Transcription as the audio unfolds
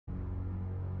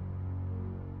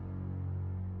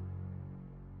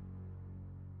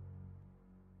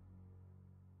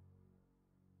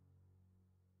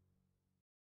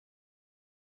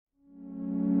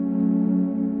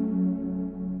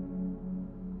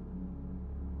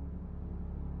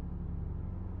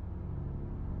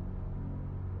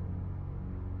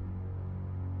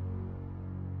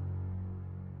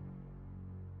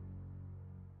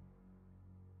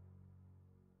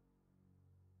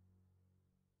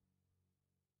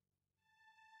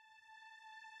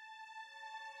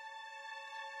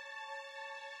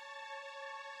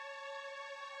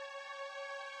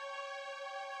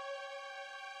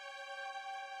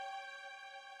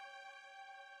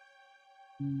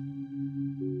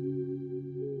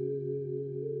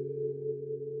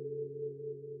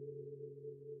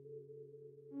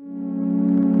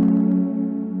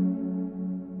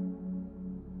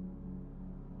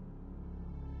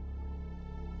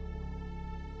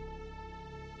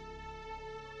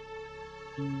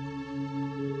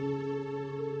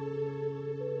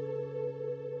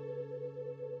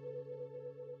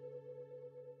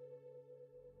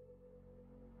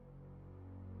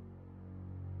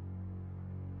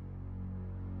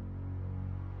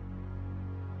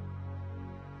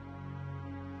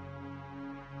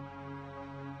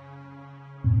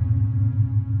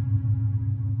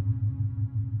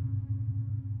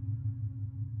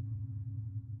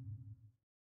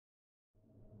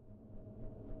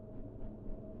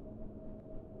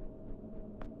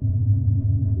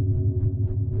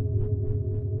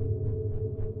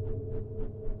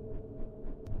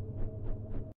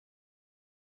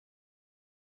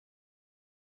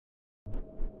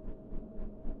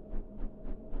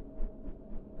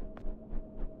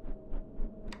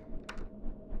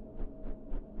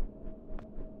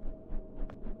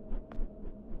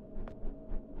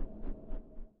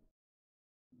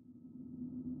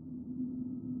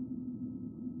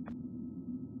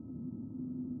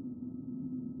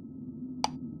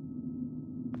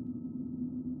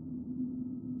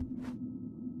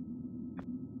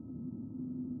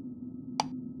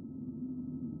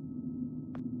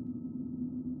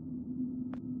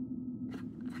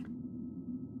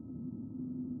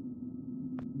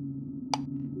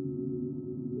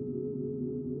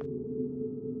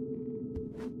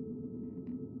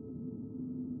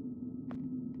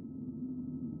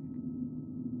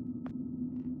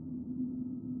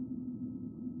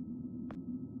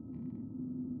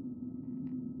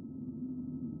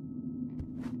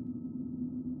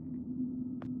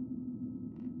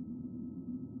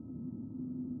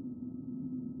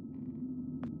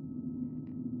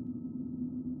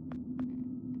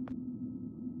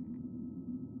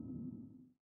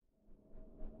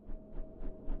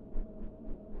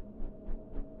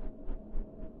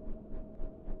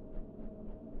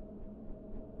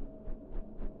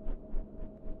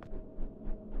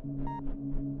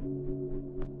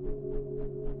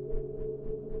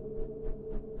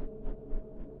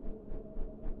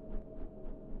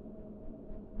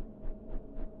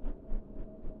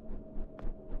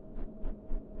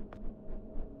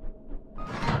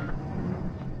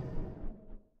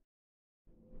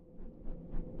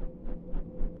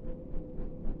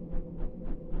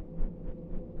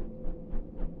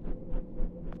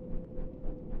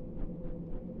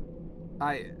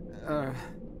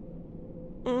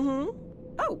Mm-hmm.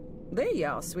 Oh, there you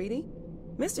are, sweetie.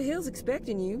 Mr. Hill's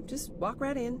expecting you. Just walk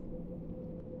right in.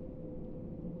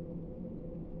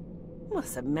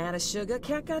 What's the matter, sugar?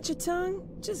 Cat got your tongue?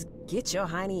 Just get your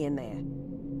hiney in there.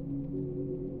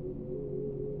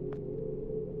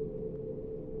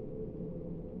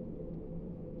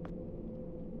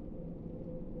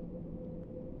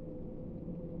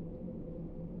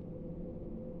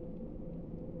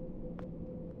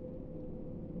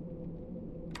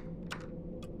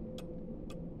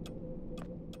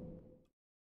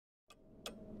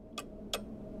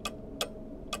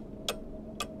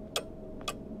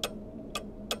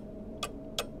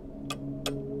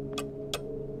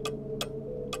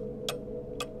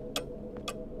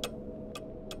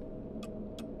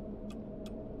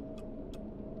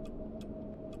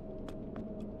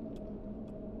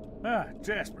 Ah,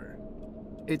 Jasper.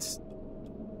 It's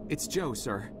Joe,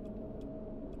 sir.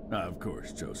 Ah, of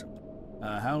course, Joseph.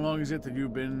 How long is it that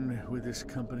you've been with this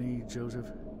company, Joseph?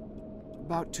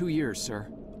 About 2 years, sir.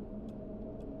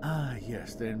 Ah,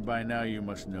 yes, then by now you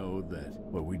must know that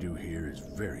what we do here is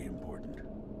very important.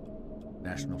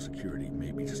 National security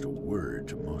may be just a word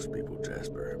to most people,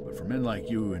 Jasper, but for men like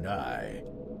you and I,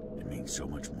 it means so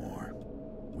much more.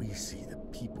 We see the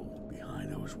people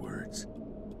behind those words.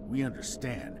 We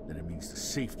understand that it means the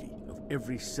safety of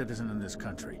every citizen in this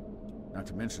country, not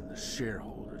to mention the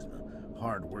shareholders and the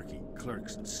hard-working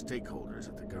clerks and stakeholders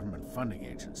at the government funding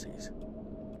agencies.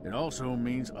 It also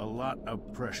means a lot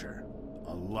of pressure.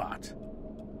 A lot.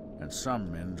 And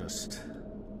some men just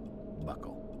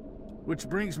buckle. Which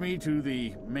brings me to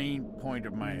the main point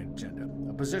of my agenda.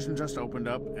 A position just opened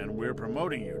up, and we're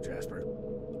promoting you, Jasper.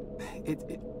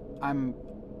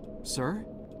 Sir?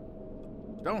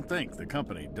 Don't think the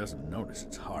company doesn't notice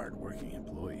its hard-working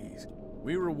employees.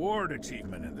 We reward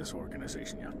achievement in this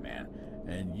organization, young man,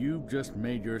 and you've just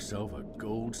made yourself a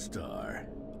gold star.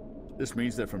 This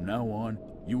means that from now on,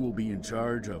 you will be in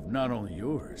charge of not only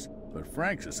yours, but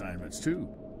Frank's assignments too.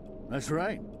 That's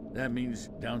right. That means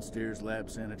downstairs lab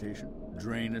sanitation,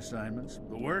 drain assignments,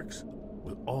 the works.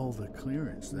 with all the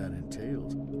clearance that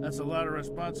entails. That's a lot of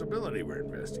responsibility we're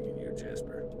investing in you,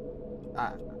 Jasper.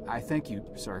 I thank you,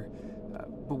 sir.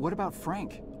 But what about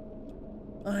Frank?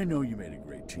 I know you made a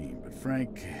great team, but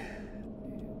Frank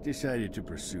decided to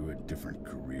pursue a different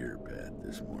career path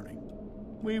this morning.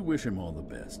 We wish him all the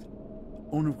best.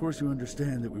 Oh, and of course you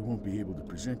understand that we won't be able to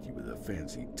present you with a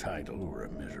fancy title or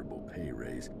a measurable pay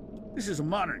raise. This is a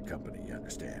modern company, you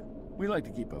understand. We like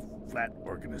to keep a flat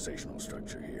organizational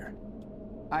structure here.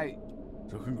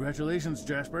 So congratulations,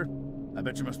 Jasper. I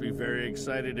bet you must be very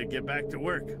excited to get back to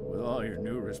work with all your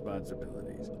new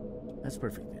responsibilities. That's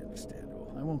perfectly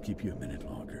understandable. I won't keep you a minute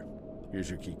longer. Here's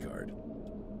your key card.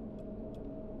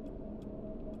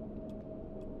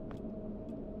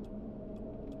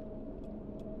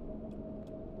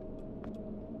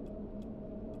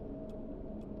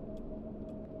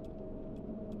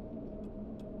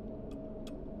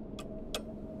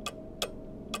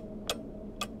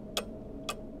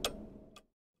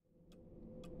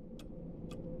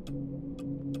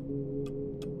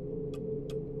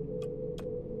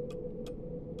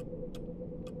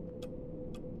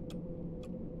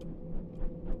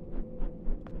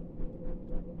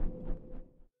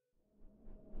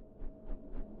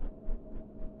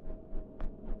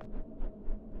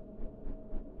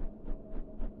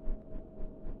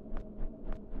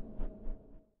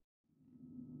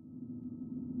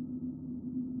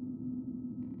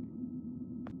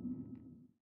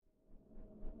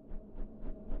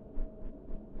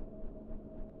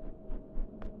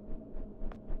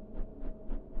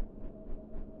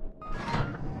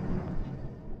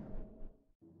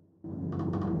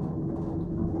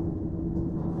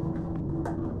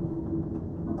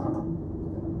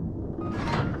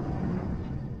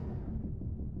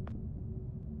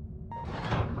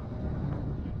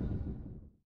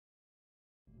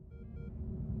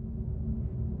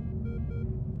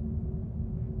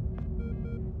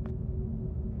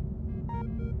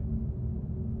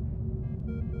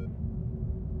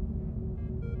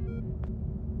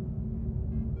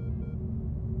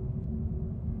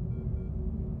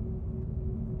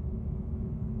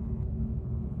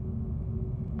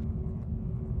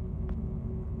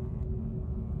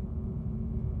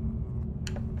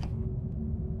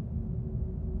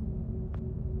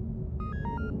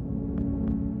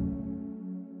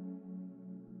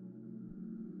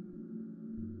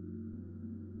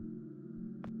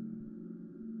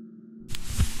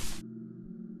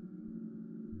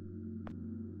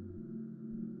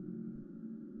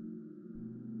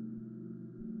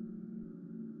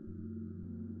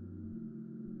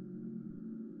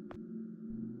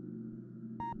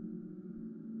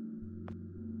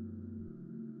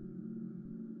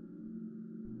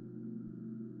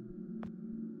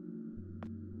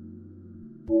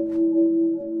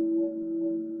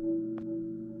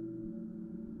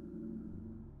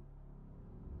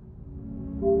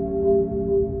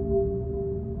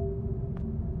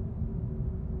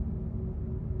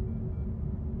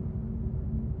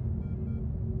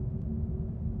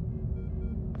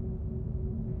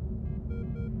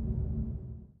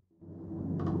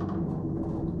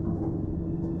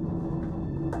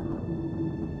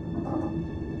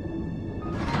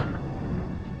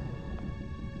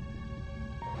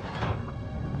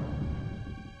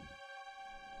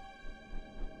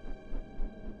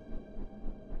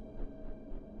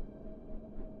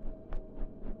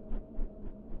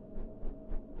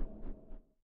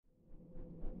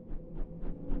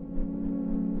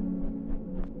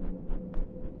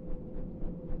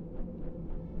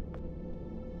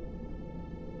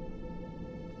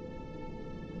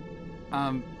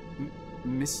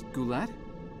 Miss Goulet?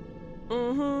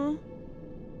 Mm-hmm.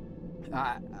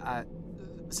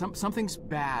 Something's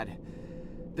bad.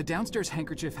 The downstairs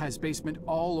handkerchief has basement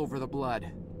all over the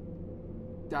blood.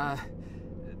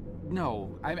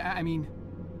 No, I mean...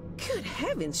 Good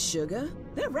heavens, Sugar.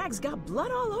 That rag's got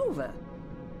blood all over.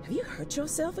 Have you hurt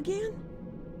yourself again?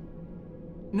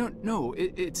 No,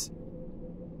 it's...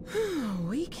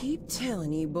 We keep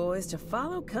telling you boys to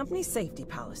follow company safety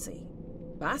policy.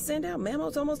 I send out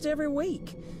memos almost every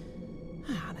week.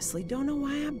 I honestly don't know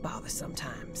why I bother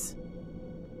sometimes.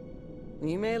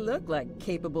 You may look like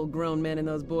capable grown men in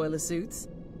those boiler suits,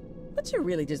 but you're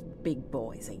really just big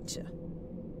boys, ain't you?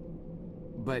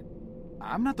 But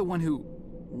I'm not the one who...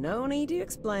 No need to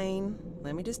explain.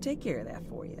 Let me just take care of that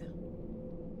for you.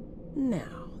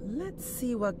 Now, let's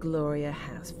see what Gloria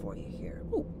has for you here.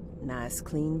 Ooh, nice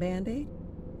clean band-aid.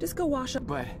 Just go wash up.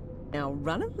 But... Now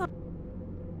run along.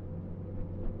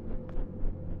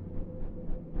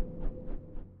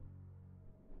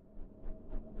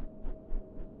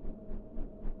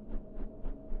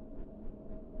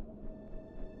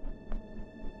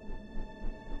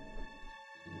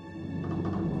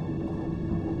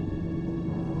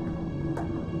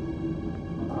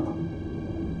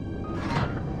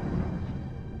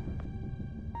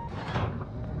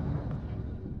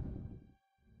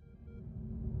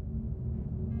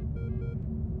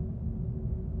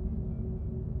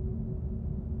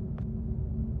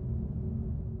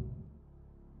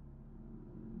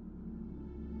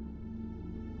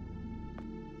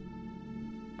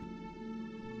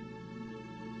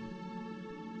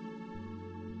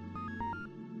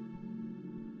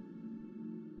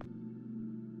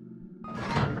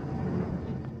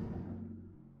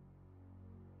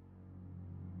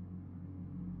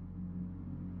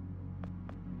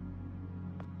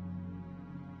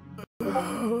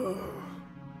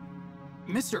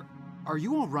 Mister, are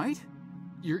you all right?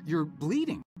 You're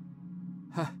bleeding.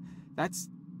 Huh, that's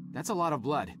a lot of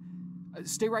blood.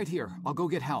 Stay right here. I'll go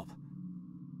get help.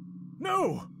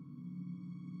 No!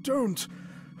 Don't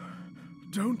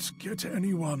get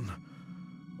anyone.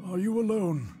 Are you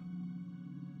alone?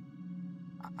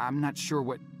 I'm not sure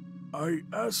what... I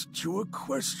asked you a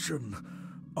question.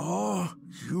 Are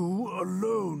you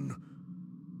alone?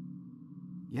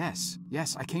 Yes,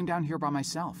 I came down here by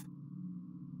myself.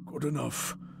 Good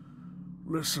enough.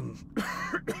 Listen,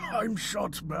 I'm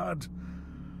shot bad.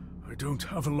 I don't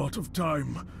have a lot of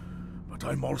time, but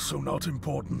I'm also not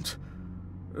important.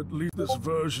 At least this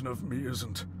version of me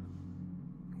isn't.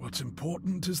 What's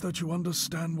important is that you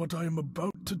understand what I am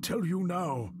about to tell you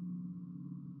now.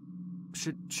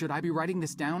 Should I be writing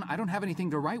this down? I don't have anything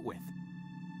to write with.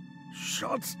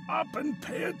 Shut up and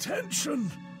pay attention!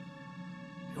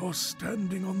 You're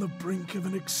standing on the brink of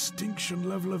an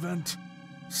extinction-level event,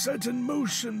 set in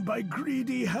motion by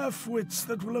greedy half-wits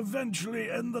that will eventually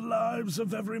end the lives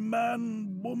of every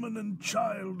man, woman, and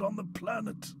child on the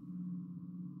planet.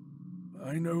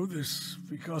 I know this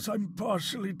because I'm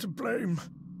partially to blame,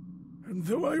 and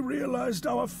though I realized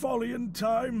our folly in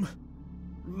time,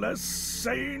 less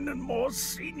sane and more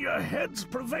senior heads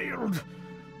prevailed.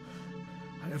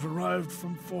 I have arrived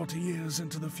from 40 years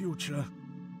into the future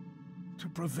to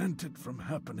prevent it from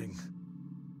happening.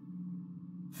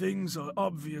 Things are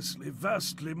obviously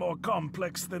vastly more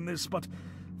complex than this, but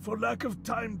for lack of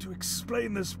time to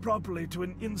explain this properly to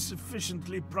an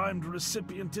insufficiently primed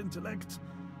recipient intellect,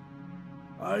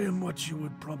 I am what you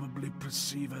would probably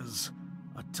perceive as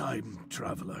a time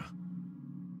traveler.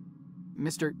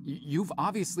 Mister, you've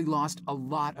obviously lost a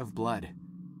lot of blood.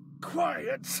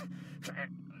 Quiet!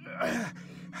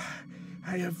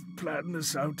 I have planned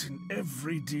this out in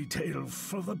every detail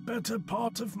for the better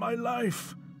part of my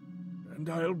life. And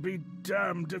I'll be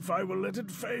damned if I will let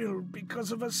it fail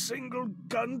because of a single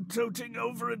gun-toting,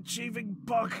 overachieving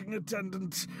parking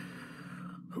attendant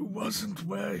who wasn't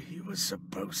where he was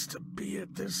supposed to be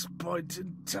at this point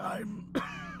in time.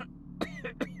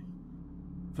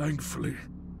 Thankfully,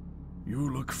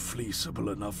 you look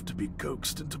fleeceable enough to be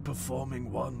coaxed into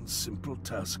performing one simple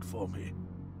task for me.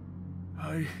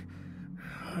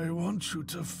 I want you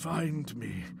to find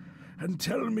me and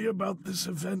tell me about this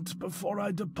event before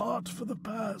I depart for the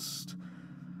past.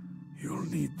 You'll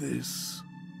need this.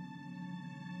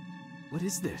 What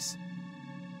is this?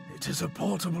 It is a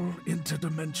portable,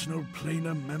 interdimensional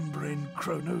planar membrane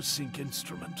chronosync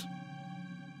instrument.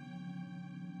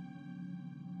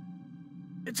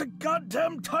 It's a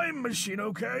goddamn time machine,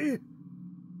 okay?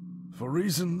 For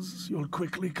reasons you'll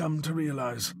quickly come to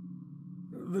realize.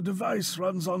 The device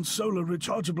runs on solar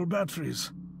rechargeable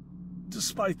batteries.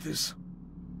 Despite this,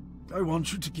 I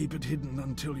want you to keep it hidden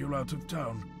until you're out of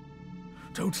town.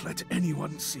 Don't let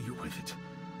anyone see you with it,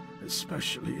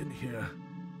 especially in here.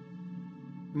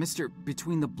 Mister,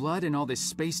 between the blood and all this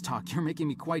space talk, you're making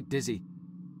me quite dizzy.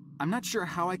 I'm not sure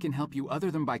how I can help you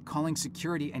other than by calling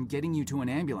security and getting you to an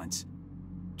ambulance.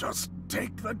 Just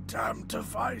take the damn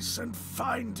device and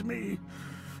find me.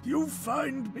 You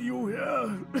find me, you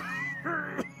hear?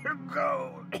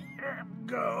 Go.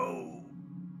 Go.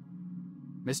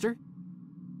 Mister?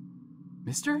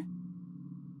 Mister?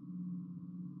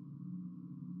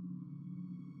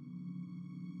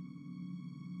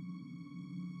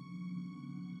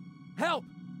 Help!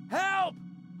 Help!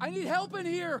 I need help in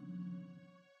here!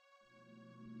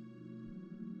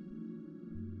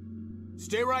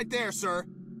 Stay right there, sir.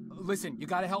 Listen, you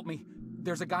gotta help me.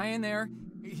 There's a guy in there.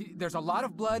 There's a lot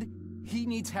of blood. He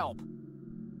needs help.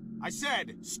 I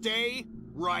said, stay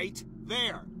right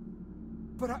there.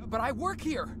 But I work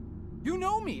here. You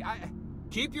know me.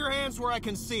 Keep your hands where I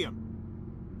can see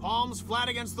them. Palms flat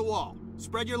against the wall.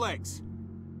 Spread your legs.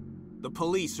 The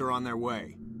police are on their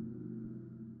way.